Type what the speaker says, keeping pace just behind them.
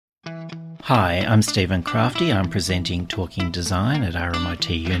Hi, I'm Stephen Crafty. I'm presenting Talking Design at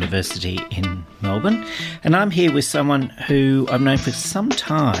RMIT University in Melbourne, and I'm here with someone who I've known for some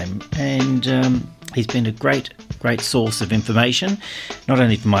time, and he's been a great source of information, not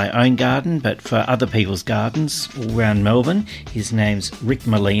only for my own garden, but for other people's gardens all around Melbourne. His name's Rick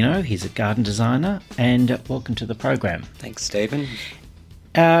Molino. He's a garden designer, and welcome to the program. Thanks, Stephen.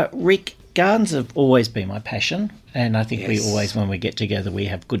 Rick, gardens have always been my passion, and I think Yes. we always, when we get together, we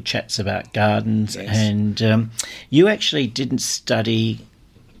have good chats about gardens. Yes. And you actually didn't study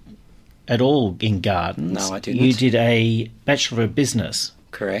at all in gardens. No, I didn't. You did a Bachelor of Business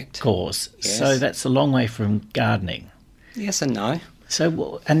Correct. course, Yes. so that's a long way from gardening. Yes and no.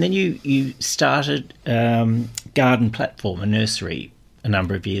 So, and then you started Garden Platform, a nursery, a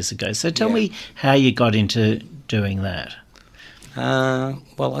number of years ago. So tell Yeah. me how you got into doing that. Well,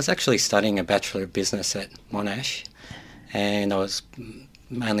 I was actually studying a Bachelor of Business at Monash, and I was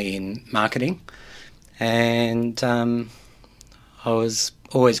mainly in marketing. And I was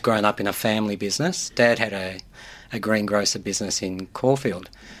always grown up in a family business. Dad had a greengrocer business in Caulfield,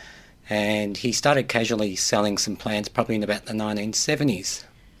 and he started casually selling some plants probably in about the 1970s.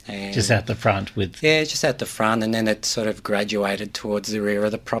 And Just out the front with... yeah, just at the front, and then it sort of graduated towards the rear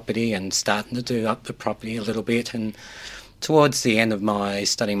of the property and starting to do up the property a little bit. And towards the end of my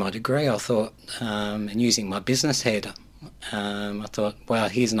studying my degree, I thought, and using my business head, I thought, well,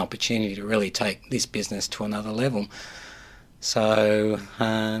 here's an opportunity to really take this business to another level. So,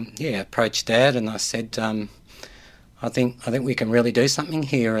 approached Dad, and I said, I think we can really do something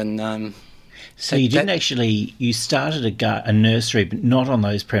here. And So you didn't actually, you started a nursery, but not on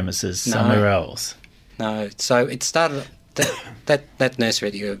those premises, No. somewhere else. No, so it started, that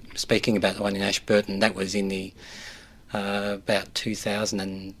nursery that you're speaking about, the one in Ashburton, that was in the about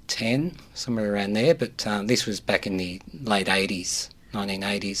 2010, somewhere around there, but this was back in the late 80s,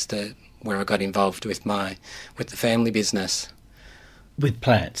 1980s, where I got involved with the family business. With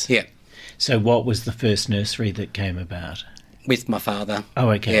plants? Yeah, So what was the first nursery that came about? with my father. Oh,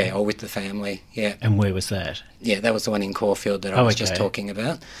 okay. Yeah, or with the family, yeah. And where was that? Yeah, that was the one in Caulfield that I was just talking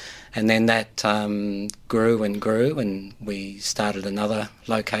about. And then that grew and grew, and we started another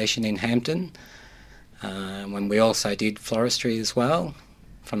location in Hampton, when we also did floristry as well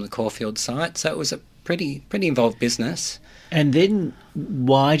from the Caulfield site. So it was a pretty involved business. And then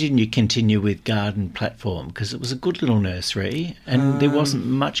why didn't you continue with Garden Platform? Because it was a good little nursery and there wasn't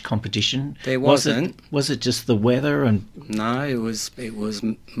much competition. There wasn't. Was it just the weather? And No, it was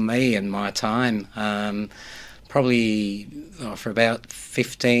me and my time. Probably for about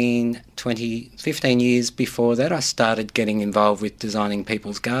 15 years before that, I started getting involved with designing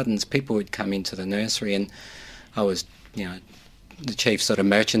people's gardens. People would come into the nursery, and I was, the chief sort of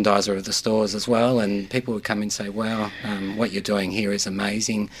merchandiser of the stores as well, and people would come in and say, wow, what you're doing here is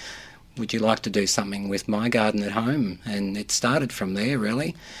amazing. Would you like to do something with my garden at home? And it started from there,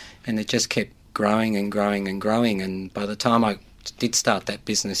 really, and it just kept growing and growing and growing. And by the time I did start that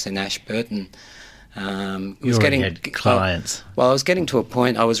business in Ashburton, you already had clients. Well, I was getting to a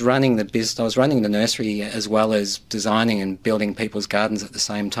point. I was running the business. I was running the nursery as well as designing and building people's gardens at the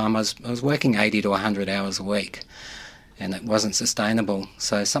same time. I was working 80 to 100 hours a week, and it wasn't sustainable.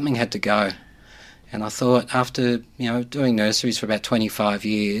 So something had to go. And I thought, after doing nurseries for about 25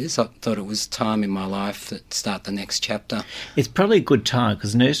 years, I thought it was time in my life to start the next chapter. It's probably a good time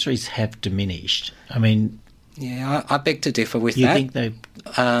because nurseries have diminished. I mean, yeah, I beg to differ with you that. think they?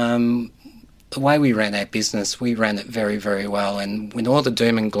 The way we ran our business, we ran it very, very well. And when all the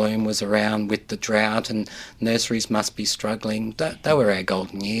doom and gloom was around with the drought and nurseries must be struggling, they were our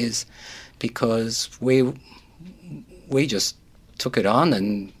golden years, because we just took it on,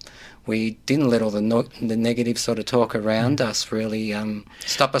 and we didn't let all the negative sort of talk around us really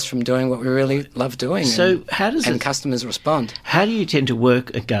stop us from doing what we really love doing. So and customers respond. How do you tend to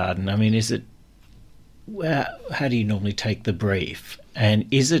work a garden? I mean, how do you normally take the brief? And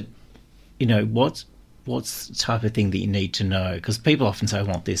is it, what's the type of thing that you need to know? Because people often say, I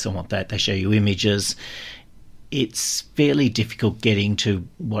want this, I want that. They show you images. It's fairly difficult getting to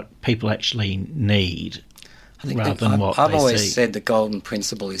what people actually need. I think I've always said the golden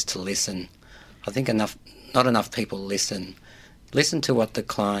principle is to listen. I think not enough people listen. Listen to what the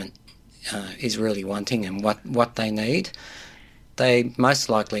client is really wanting and what they need. They most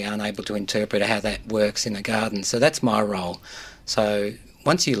likely aren't able to interpret how that works in a garden. So that's my role. So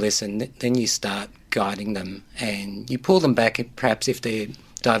once you listen, then you start guiding them, and you pull them back, perhaps if they're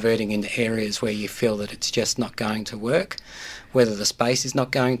diverting into areas where you feel that it's just not going to work, whether the space is not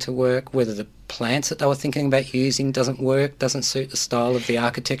going to work, whether the plants that they were thinking about using doesn't work, doesn't suit the style of the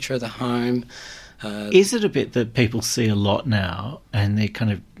architecture of the home. Is it a bit that people see a lot now and they're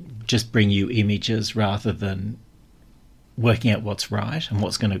kind of just bring you images rather than working out what's right and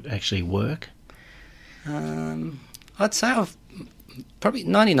what's going to actually work? I'd say probably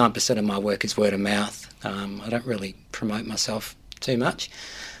 99% of my work is word of mouth. I don't really promote myself too much.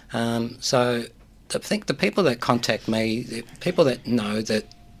 So I think the people that contact me, the people that know that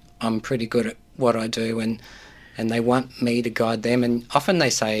I'm pretty good at what I do, and they want me to guide them, and often they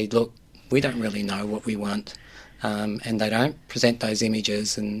say, look, we don't really know what we want, and they don't present those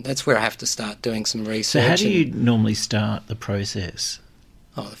images, and that's where I have to start doing some research. So how do you normally start the process?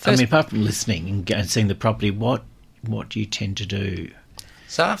 Apart from listening and seeing the property, what do you tend to do?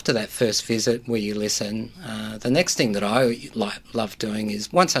 So after that first visit where you listen, the next thing that I love doing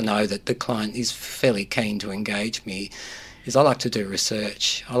is, once I know that the client is fairly keen to engage me, is I like to do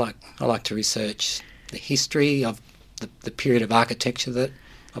research. I like to research the history of the period of architecture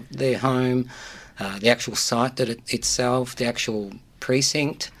of their home, the actual site itself, the actual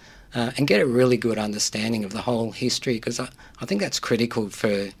precinct, and get a really good understanding of the whole history, because I think that's critical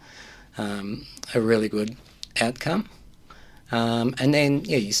for a really good outcome. And then,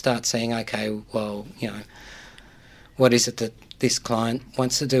 you start saying, okay, well, what is it that this client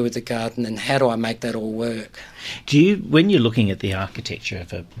wants to do with the garden, and how do I make that all work? When you're looking at the architecture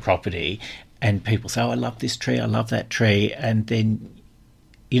of a property and people say, oh, I love this tree, I love that tree, and then,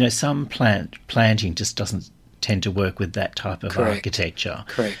 some planting just doesn't tend to work with that type of architecture.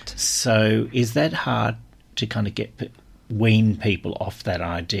 Correct. So is that hard to kind of wean people off that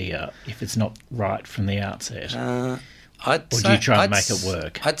idea if it's not right from the outset? Or do you try and make it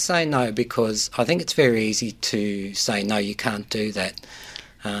work? I'd say no, because I think it's very easy to say, no, you can't do that.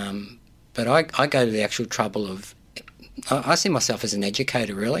 But I go to the actual trouble of... I see myself as an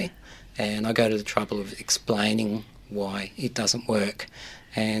educator, really, and I go to the trouble of explaining why it doesn't work.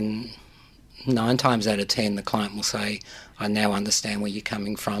 And 9 times out of 10, the client will say, I now understand where you're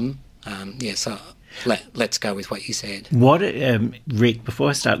coming from. So let's go with what you said. What, Rick, before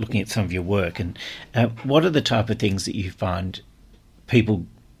I start looking at some of your work, and what are the type of things that you find people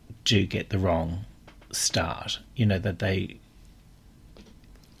do get the wrong start? That they...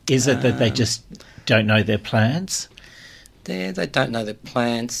 Is it that they just don't know their plants? They don't know their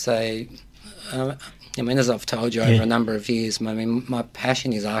plants. As I've told you over a number of years, my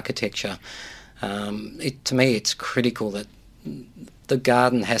passion is architecture. To me, it's critical that the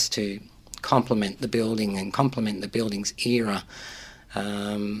garden has to complement the building and complement the building's era.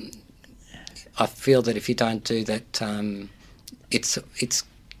 I feel that if you don't do that, it's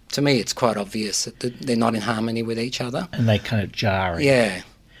to me it's quite obvious that they're not in harmony with each other, and they kind of jarring. Yeah.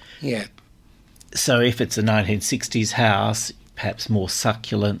 So if it's a 1960s house, perhaps more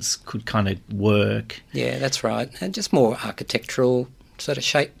succulents could kind of work. Yeah, that's right. And just more architectural sort of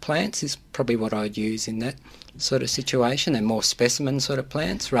shaped plants is probably what I'd use in that sort of situation, and more specimen sort of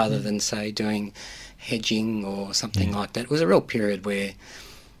plants rather than, say, doing hedging or something like that. It was a real period where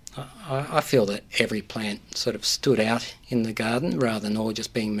I feel that every plant sort of stood out in the garden rather than all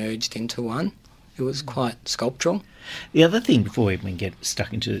just being merged into one. It was quite sculptural. The other thing, before we even get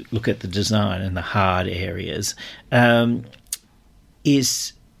stuck into look at the design and the hard areas,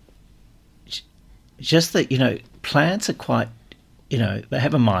 is just that, plants are quite, they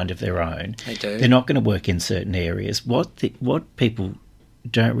have a mind of their own. They do. They're not going to work in certain areas. What people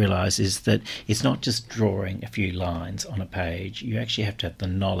don't realise is that it's not just drawing a few lines on a page. You actually have to have the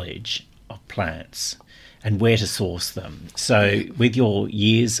knowledge of plants and where to source them. So with your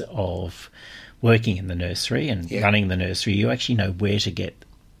years of working in the nursery and running the nursery, you actually know where to get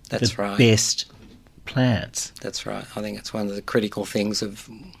best plants. That's right. I think it's one of the critical things of,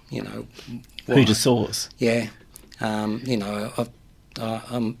 who to source. Yeah. I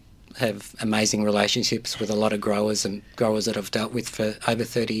have amazing relationships with a lot of growers that I've dealt with for over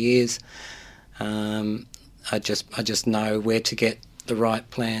 30 years. I just know where to get the right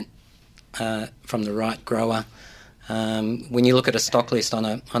plant from the right grower. When you look at a stock list on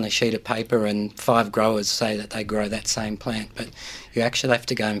a sheet of paper and 5 growers say that they grow that same plant, but you actually have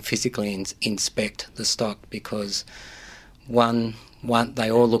to go and physically inspect the stock, because one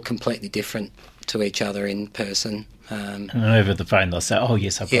they all look completely different to each other in person. And over the phone they'll say, oh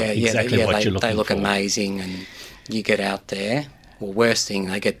yes, I've got exactly what you're looking for. They look amazing, and you get out there. Well, worst thing,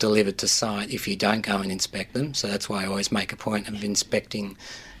 they get delivered to site if you don't go and inspect them. So that's why I always make a point of inspecting,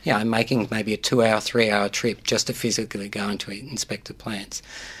 making maybe a 2-hour, 3-hour trip just to physically go and to inspect the plants,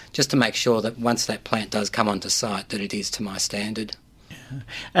 just to make sure that once that plant does come onto site, that it is to my standard.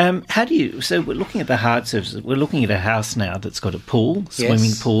 So we're looking at the hard surfaces. We're looking at a house now that's got a pool,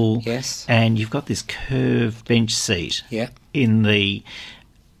 swimming pool, and you've got this curved bench seat. Yeah.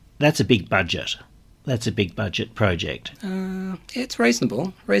 That's a big budget. that's a big budget project. It's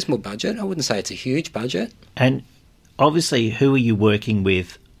reasonable budget. I wouldn't say it's a huge budget. And obviously, who are you working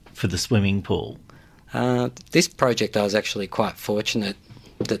with for the swimming pool? This project, I was actually quite fortunate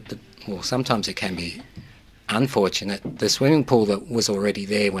that, sometimes it can be unfortunate. The swimming pool that was already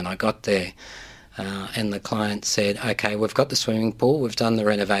there when I got there, and the client said, okay, we've got the swimming pool, we've done the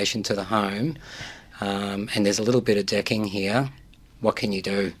renovation to the home, and there's a little bit of decking here. What can you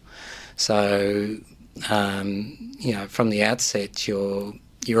do? So, from the outset, you're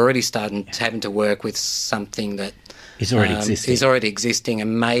already having to work with something that is already existing,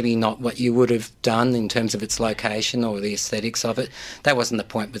 and maybe not what you would have done in terms of its location or the aesthetics of it. That wasn't the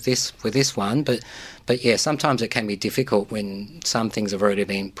point with this one, but yeah, sometimes it can be difficult when some things have already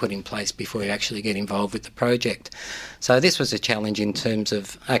been put in place before you actually get involved with the project. So this was a challenge in terms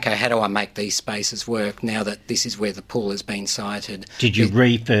of, okay, how do I make these spaces work now that this is where the pool has been sited? Did you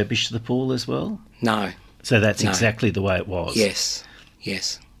refurbish the pool as well? No. So that's exactly the way it was?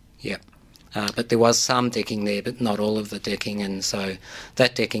 Yes, yep. But there was some decking there, but not all of the decking, and so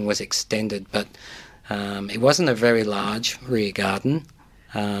that decking was extended. But it wasn't a very large rear garden,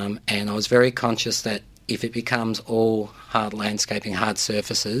 and I was very conscious that if it becomes all hard landscaping, hard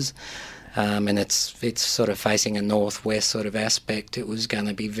surfaces, and it's sort of facing a northwest sort of aspect, it was going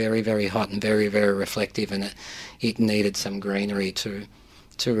to be very, very hot and very, very reflective, and it needed some greenery to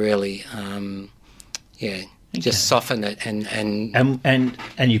really, just soften it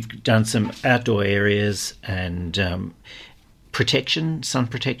and you've done some outdoor areas and sun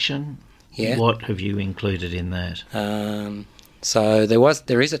protection. Yeah. What have you included in that? So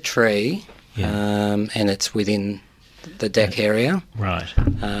there is a tree, and it's within the deck area, right?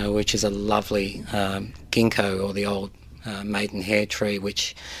 Which is a lovely ginkgo, or the old maidenhair tree,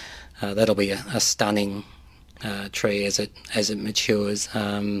 which that'll be a stunning tree as it matures.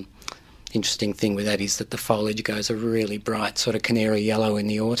 Interesting thing with that is that the foliage goes a really bright sort of canary yellow in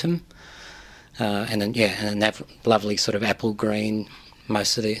the autumn, and then lovely sort of apple green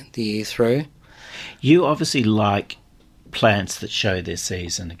most of the year through. You obviously like plants that show their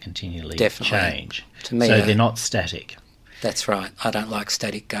season and continually change. To me, so they're not static. That's right. I don't like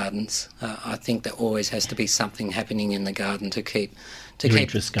static gardens. I think there always has to be something happening in the garden to keep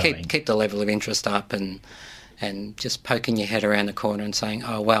the level of interest up, and just poking your head around the corner and saying,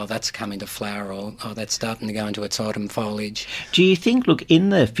 oh, wow, that's coming to flower, or oh, that's starting to go into its autumn foliage. Do you think, look, in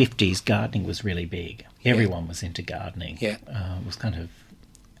the 50s, gardening was really big. Everyone was into gardening. Yeah. It was kind of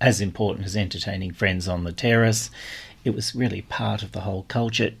as important as entertaining friends on the terrace. It was really part of the whole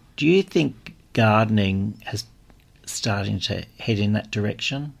culture. Do you think gardening has starting to head in that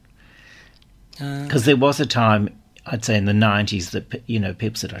direction? Because there was a time, I'd say in the 90s, that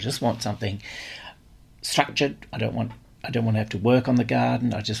people said, I just want something structured. I don't want to have to work on the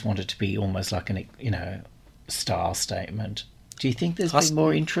garden. I just want it to be almost like style statement. Do you think there's been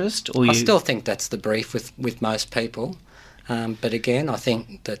more interest? I still think that's the brief with most people. But again, I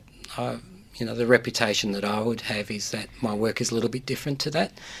think that the reputation that I would have is that my work is a little bit different to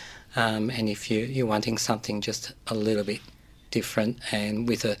that. And if you're wanting something just a little bit different and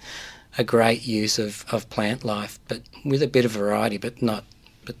with a great use of plant life, but with a bit of variety, but not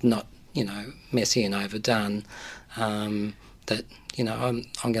messy and overdone, that I'm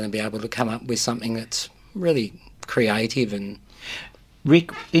going to be able to come up with something that's really creative. And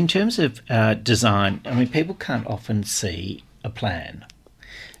Rick, in terms of design, I mean, people can't often see a plan.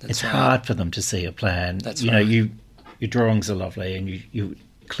 It's hard for them to see a plan. That's right. Your drawings are lovely, and you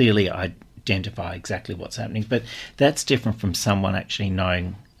clearly identify exactly what's happening, but that's different from someone actually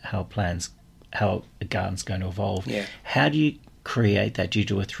knowing how a garden's going to evolve. Yeah. How do you create that? Do you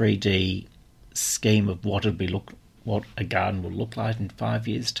do a 3D scheme of what a garden will look like in 5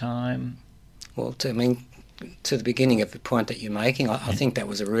 years' time? Well, to the beginning of the point that you're making, I think that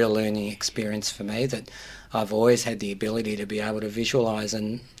was a real learning experience for me, that I've always had the ability to be able to visualise,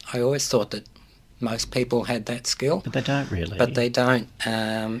 and I always thought that most people had that skill. But they don't really. But they don't,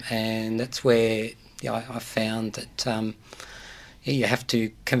 and that's where I found that you have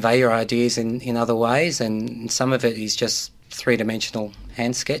to convey your ideas in other ways, and some of it is just three-dimensional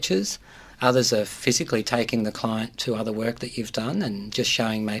hand sketches. Others are physically taking the client to other work that you've done and just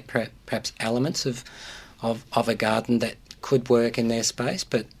showing perhaps elements of a garden that could work in their space,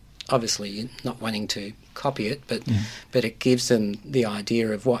 but obviously you're not wanting to copy it, but it gives them the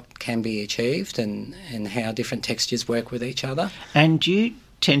idea of what can be achieved and how different textures work with each other. And do you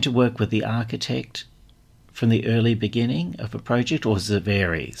tend to work with the architect from the early beginning of a project, or does it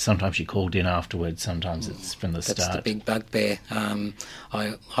vary? Sometimes you're called in afterwards, sometimes it's from the start. That's the big bugbear.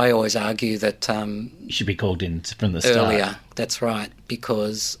 I always argue that you should be called in from the start. Earlier, that's right,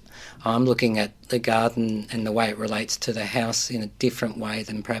 because I'm looking at the garden and the way it relates to the house in a different way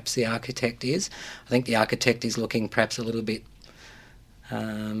than perhaps the architect is. I think the architect is looking perhaps a little bit, I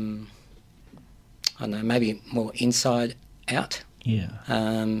don't know, maybe more inside out. Yeah.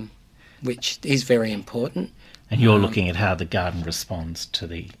 Which is very important. And you're looking at how the garden responds to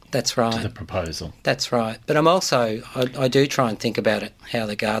the That's right. to the proposal. That's right. But I'm also, I do try and think about it, how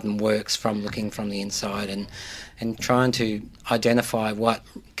the garden works from looking from the inside and trying to identify what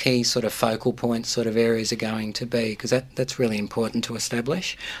key sort of focal point sort of areas are going to be, because that's really important to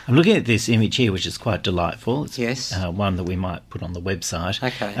establish. I'm looking at this image here, which is quite delightful. It's Yes. one that we might put on the website.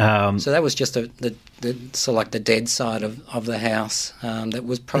 Okay. So that was just the sort of like the dead side of the house. That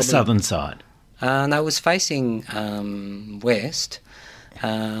was The probably southern side. No, it was facing west,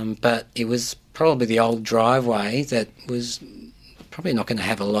 but it was probably the old driveway that was probably not going to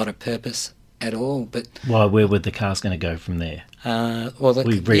have a lot of purpose at all. But Why, where were the cars going to go from there?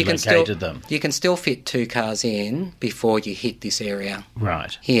 We relocated them. You can still fit 2 cars in before you hit this area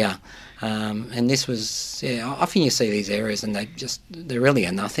Right. here. And this was, often you see these areas and they really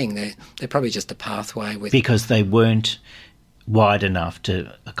are nothing. They're probably just a pathway with... Because they weren't wide enough to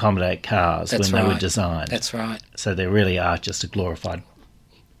accommodate cars That's when they were right. designed. That's right. So they really are just a glorified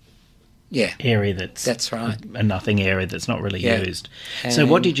Yeah. area that's right. a nothing area that's not really Yeah. used. So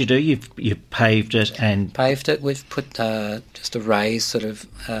what did you do? You paved it and Paved it. We've put just a raised sort of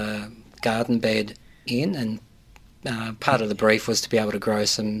garden bed in, and part of the brief was to be able to grow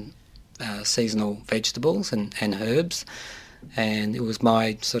some seasonal vegetables and herbs, and it was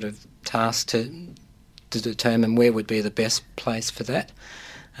my sort of task to determine where would be the best place for that.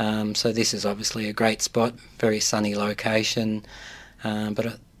 So this is obviously a great spot, very sunny location,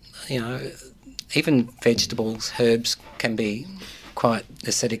 but even vegetables, herbs can be quite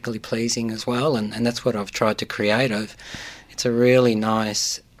aesthetically pleasing as well, and that's what I've tried to create. It's a really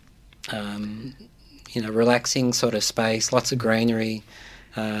nice, relaxing sort of space, lots of greenery,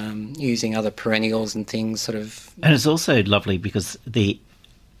 using other perennials and things sort of... And it's also lovely because the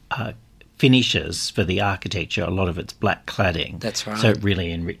finishes for the architecture, a lot of it's black cladding. That's right. So it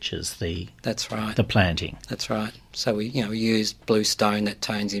really enriches the That's right. the planting. That's right. So we used blue stone that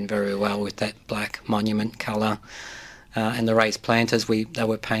tones in very well with that black monument colour, and the raised planters they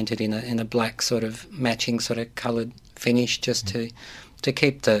were painted in a black sort of matching sort of coloured finish, just to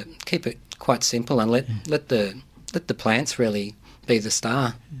keep it quite simple and let the plants really be the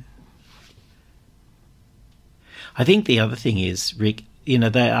star. I think the other thing is, Rick,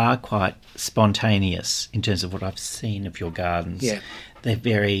 they are quite spontaneous in terms of what I've seen of your gardens. Yeah. They're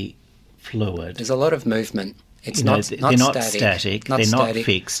very fluid. There's a lot of movement. It's they're not not static. They're not static.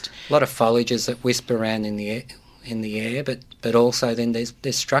 fixed. A lot of foliages that whisper around in the air, but also then there's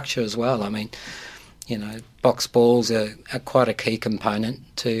structure as well. I mean, box balls are quite a key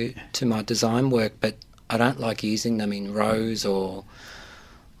component to my design work, but I don't like using them in rows or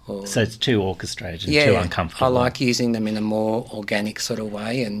So it's too orchestrated and too uncomfortable. I like using them in a more organic sort of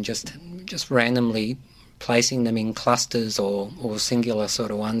way, and just randomly placing them in clusters or singular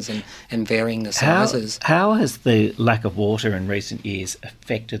sort of ones, and varying the sizes. How has the lack of water in recent years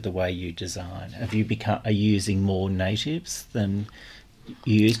affected the way you design? Are you using more natives than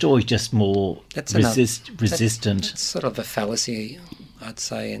you used, or just more resistant? That's sort of a fallacy, I'd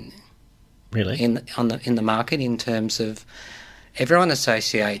say, really in the market, in terms of everyone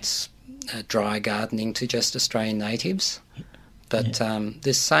associates dry gardening to just Australian natives. But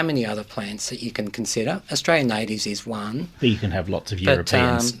there's so many other plants that you can consider. Australian natives is one. But you can have lots of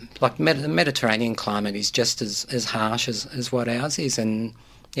Europeans. Like the Mediterranean climate is just as harsh as what ours is. And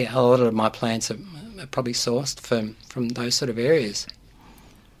a lot of my plants are probably sourced from those sort of areas.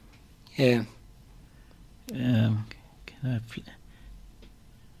 Yeah.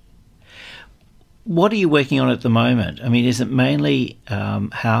 What are you working on at the moment? I mean, is it mainly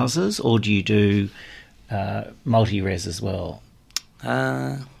houses, or do you do multi-res as well?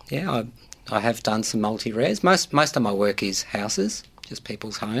 I have done some multi-res. Most of my work is houses, just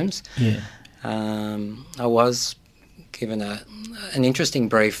people's homes. Yeah. I was given an interesting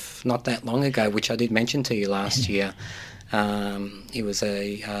brief not that long ago, which I did mention to you last year. It was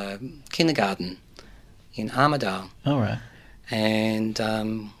a kindergarten in Armidale. All right. And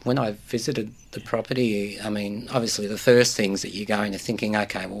when I visited the property, I mean, obviously the first things that you go into thinking,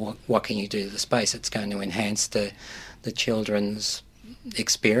 okay, well, what can you do to the space? It's going to enhance the children's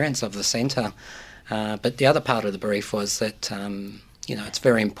experience of the centre. But the other part of the brief was that, it's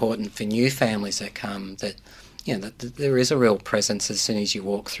very important for new families that come that there is a real presence as soon as you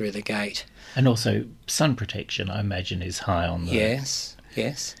walk through the gate. And also sun protection, I imagine, is high on the...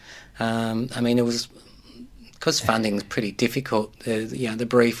 Yes. I mean, it was because funding's pretty difficult, the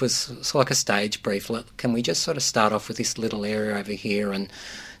brief was sort of like a stage brief. Look, can we just sort of start off with this little area over here and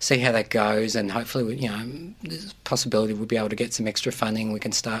see how that goes, and hopefully, there's a possibility we'll be able to get some extra funding. We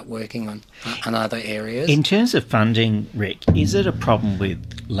can start working on other areas. In terms of funding, Rick, is it a problem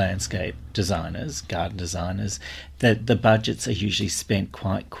with landscape designers, garden designers, that the budgets are usually spent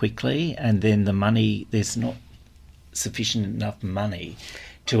quite quickly, and then there's not sufficient enough money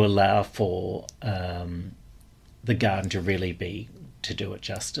to allow for the garden to really to do it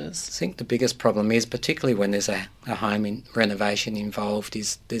justice? I think the biggest problem is, particularly when there's a home renovation involved,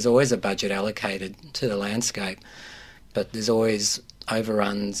 is there's always a budget allocated to the landscape, but there's always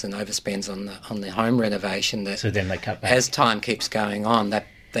overruns and overspends on the home renovation. So then they cut back. As time keeps going on, that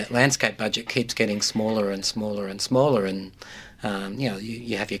landscape budget keeps getting smaller and smaller and smaller, and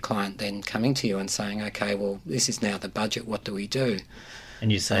you have your client then coming to you and saying, okay, well, this is now the budget, what do we do?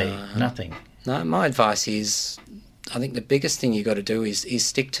 And you say nothing. No, my advice is, I think the biggest thing you've got to do is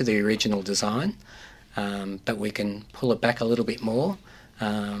stick to the original design, but we can pull it back a little bit more.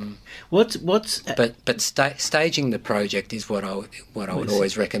 Staging the project is what I would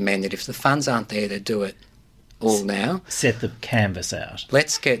always recommend. That if the funds aren't there to do it all now, set the canvas out.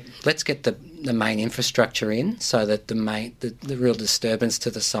 Let's get the main infrastructure in, so that the real disturbance to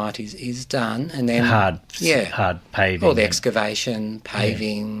the site is done, and then hard paving, all the excavation,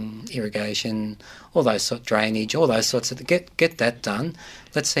 paving, irrigation, all those sort of drainage, all those sorts of get that done.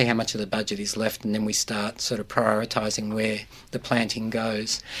 Let's see how much of the budget is left, and then we start sort of prioritising where the planting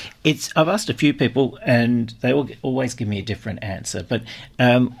goes. I've asked a few people, and they always give me a different answer. But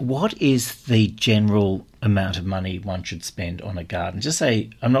what is the general amount of money one should spend on a garden? Just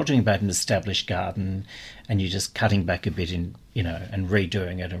say, I'm not talking about an established garden, and you're just cutting back a bit and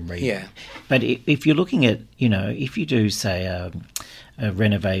redoing it But if you're looking at, if you do say a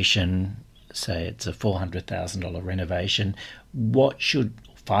renovation, say it's a $400,000 renovation,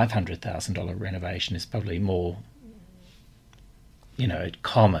 $500,000 renovation is probably more,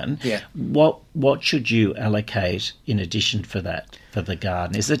 common. Yeah. What should you allocate in addition for that, for the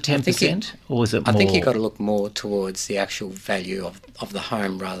garden? Is it 10% or is it more? I think you've got to look more towards the actual value of the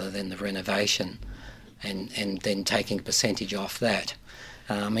home rather than the renovation, and then taking a percentage off that.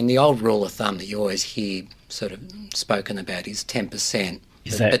 The old rule of thumb that you always hear sort of spoken about is 10%.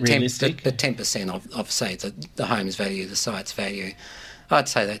 Is that realistic? The 10% of say, the home's value, the site's value. I'd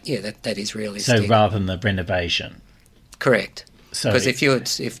say that is realistic. So rather than the renovation? Correct. Because if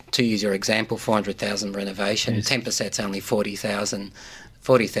to use your example, 400,000 renovation, 10%'s only 40,000.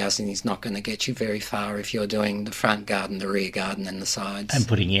 40,000 is not going to get you very far if you're doing the front garden, the rear garden, and the sides. And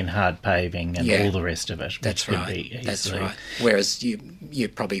putting in hard paving and all the rest of it. That's right. That's right. Whereas you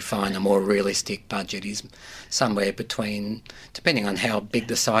probably find a more realistic budget is somewhere between, depending on how big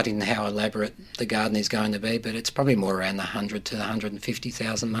the site and how elaborate the garden is going to be, but it's probably more around the 100 to the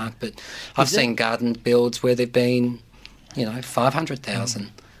 150,000 mark. But I've seen garden builds where they've been,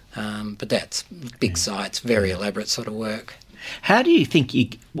 500,000. But that's big sites, very elaborate sort of work. How do you think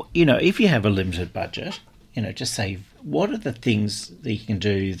if you have a limited budget, just say, what are the things that you can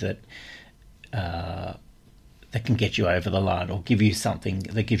do that can get you over the line or give you something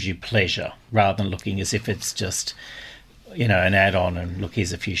that gives you pleasure, rather than looking as if it's just, an add-on and look,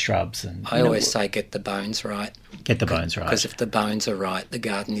 here's a few shrubs. And I always say get the bones right. Get the bones right. Because if the bones are right, the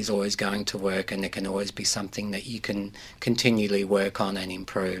garden is always going to work, and there can always be something that you can continually work on and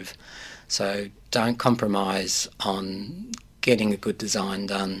improve. So don't compromise on getting a good design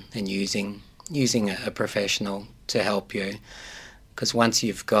done and using a professional to help you, because once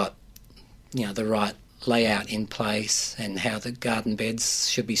you've got the right layout in place and how the garden beds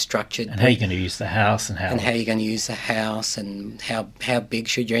should be structured, and how you're going to use the house, and how you're going to use the house, and how big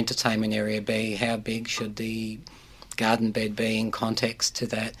should your entertainment area be, how big should the garden bed be in context to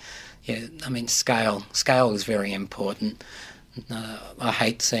that. Scale is very important. I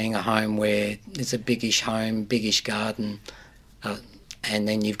hate seeing a home where it's a biggish home, biggish garden, and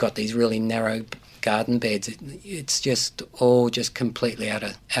then you've got these really narrow garden beds. It's just all completely out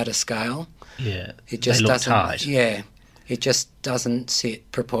of scale. Yeah, it just they look doesn't. Tight. Yeah, it just doesn't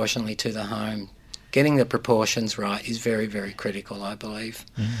sit proportionally to the home. Getting the proportions right is very, very critical, I believe.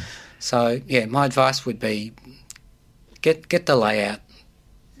 Mm. So my advice would be get the layout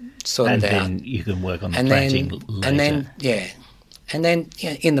sorted out, and then you can work on the planting later. And then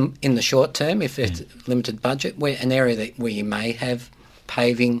in the short term, if it's limited budget, where an area where you may have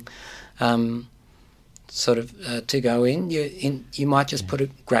paving to go in, you might just put a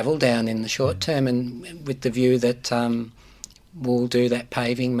gravel down in the short term, and with the view that we'll do that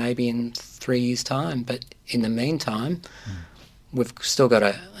paving maybe in 3 years' time. But in the meantime, we've still got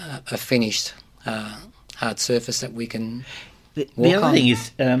a finished hard surface that we can The walk other on. thing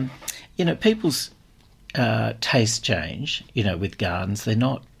is, people's tastes change, with gardens. They're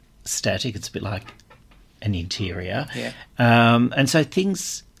not static. It's a bit like an interior. Yeah. And so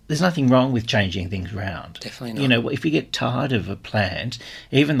there's nothing wrong with changing things around. Definitely not. If you get tired of a plant,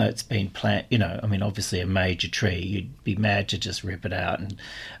 even though it's been obviously a major tree, you'd be mad to just rip it out.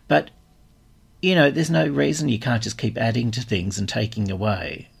 But there's no reason you can't just keep adding to things and taking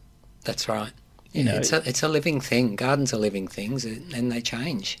away. That's right. It's a living thing. Gardens are living things, and they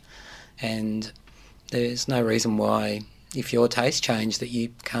change. And there's no reason why, if your taste change, that you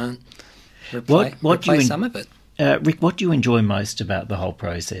can't replace some of it. Rick, what do you enjoy most about the whole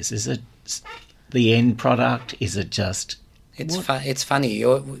process? Is it the end product? Is it just... It's funny.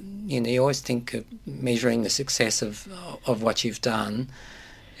 You always think of measuring the success of what you've done,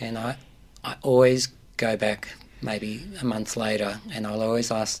 and I always go back maybe a month later, and I'll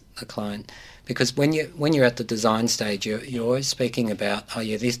always ask the client, because when you're at the design stage, you're always speaking about,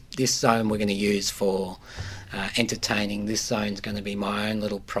 this zone we're going to use for entertaining. This zone's going to be my own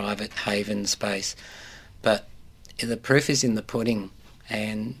little private haven space, but the proof is in the pudding.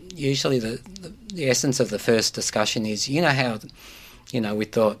 And usually the essence of the first discussion is, how, we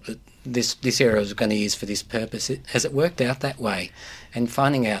thought that this area was going to use for this purpose. Has it worked out that way? And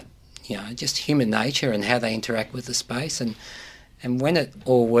finding out, just human nature and how they interact with the space. And when it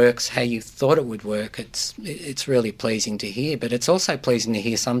all works how you thought it would work, it's really pleasing to hear. But it's also pleasing to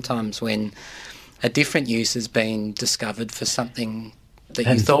hear sometimes when a different use has been discovered for something that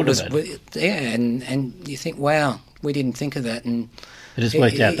you thought was... and you think, wow, we didn't think of that. And it has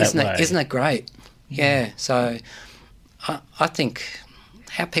worked out that way. Isn't it great? Yeah. So I think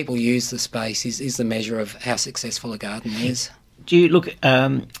how people use the space is the measure of how successful a garden is. Do you look,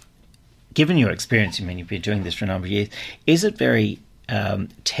 given your experience, you've been doing this for a number of years, is it very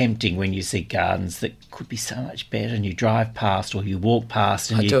tempting when you see gardens that could be so much better, and you drive past or you walk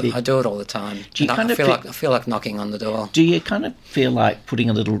past? And I do it all the time. I feel like knocking on the door. Do you kind of feel like putting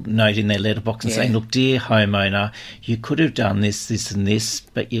a little note in their letterbox and saying, look, dear homeowner, you could have done this, this and this,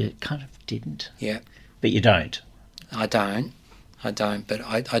 but you kind of didn't? Yeah. But you don't? I don't, but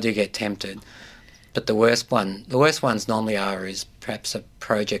I do get tempted. But the worst ones normally is perhaps a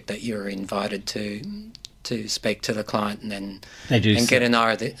project that you're invited to speak to the client and get an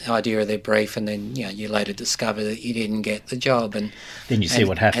idea of their brief, and then you later discover that you didn't get the job, and then you see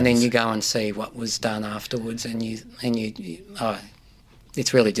what happens, and then you go and see what was done afterwards, and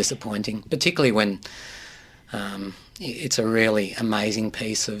it's really disappointing, particularly when it's a really amazing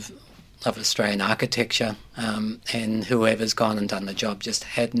piece of Australian architecture, and whoever's gone and done the job just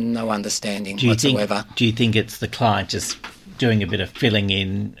had no understanding whatsoever. Do you think it's the client just doing a bit of filling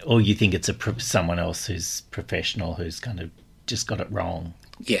in, or you think it's someone else who's professional who's kind of just got it wrong?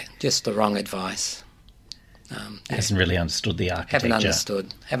 Yeah, just the wrong advice. Hasn't really understood the architecture.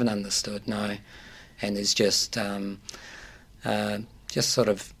 Haven't understood, no. And is just sort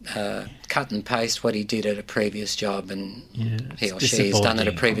of cut and paste what he did at a previous job, and he or she has done at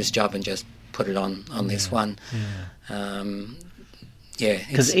a previous job and just put it on this one.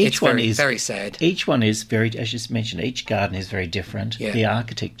 Because each one is very sad. Each one is very, as you mentioned, each garden is very different. Yeah. The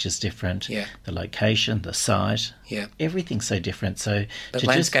architecture's different. Yeah. The location, the site. Yeah. Everything's so different. But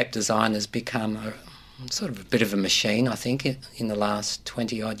landscape design has become sort of a bit of a machine, I think, in the last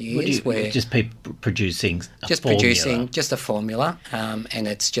 20-odd years. Where just people producing a formula, and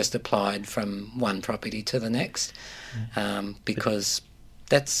it's just applied from one property to the next, because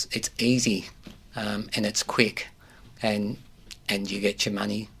it's easy, and it's quick, and you get your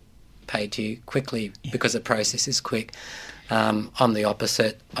money paid to you quickly because the process is quick. I'm the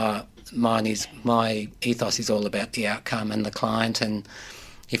opposite. My ethos is all about the outcome and the client, and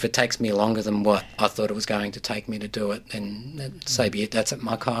if it takes me longer than what I thought it was going to take me to do it, then so be it. That's at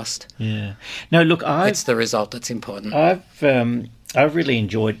my cost. Yeah. No, look, it's the result that's important. I've really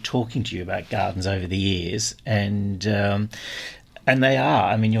enjoyed talking to you about gardens over the years, and they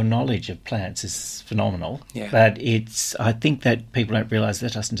are. I mean, your knowledge of plants is phenomenal. Yeah. But I think that people don't realise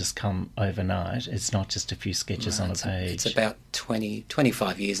that doesn't just come overnight. It's not just a few sketches on a page. It's about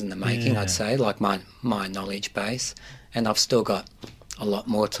 25 years in the making, I'd say, like my knowledge base, and I've still got a lot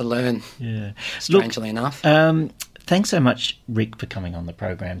more to learn, strangely enough. Thanks so much, Rick, for coming on the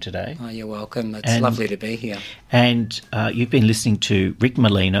program today. Oh, you're welcome. It's lovely to be here. And you've been listening to Rick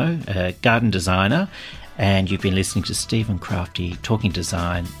Molino, a garden designer, and you've been listening to Stephen Crafti talking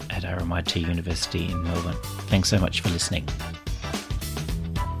design at RMIT University in Melbourne. Thanks so much for listening.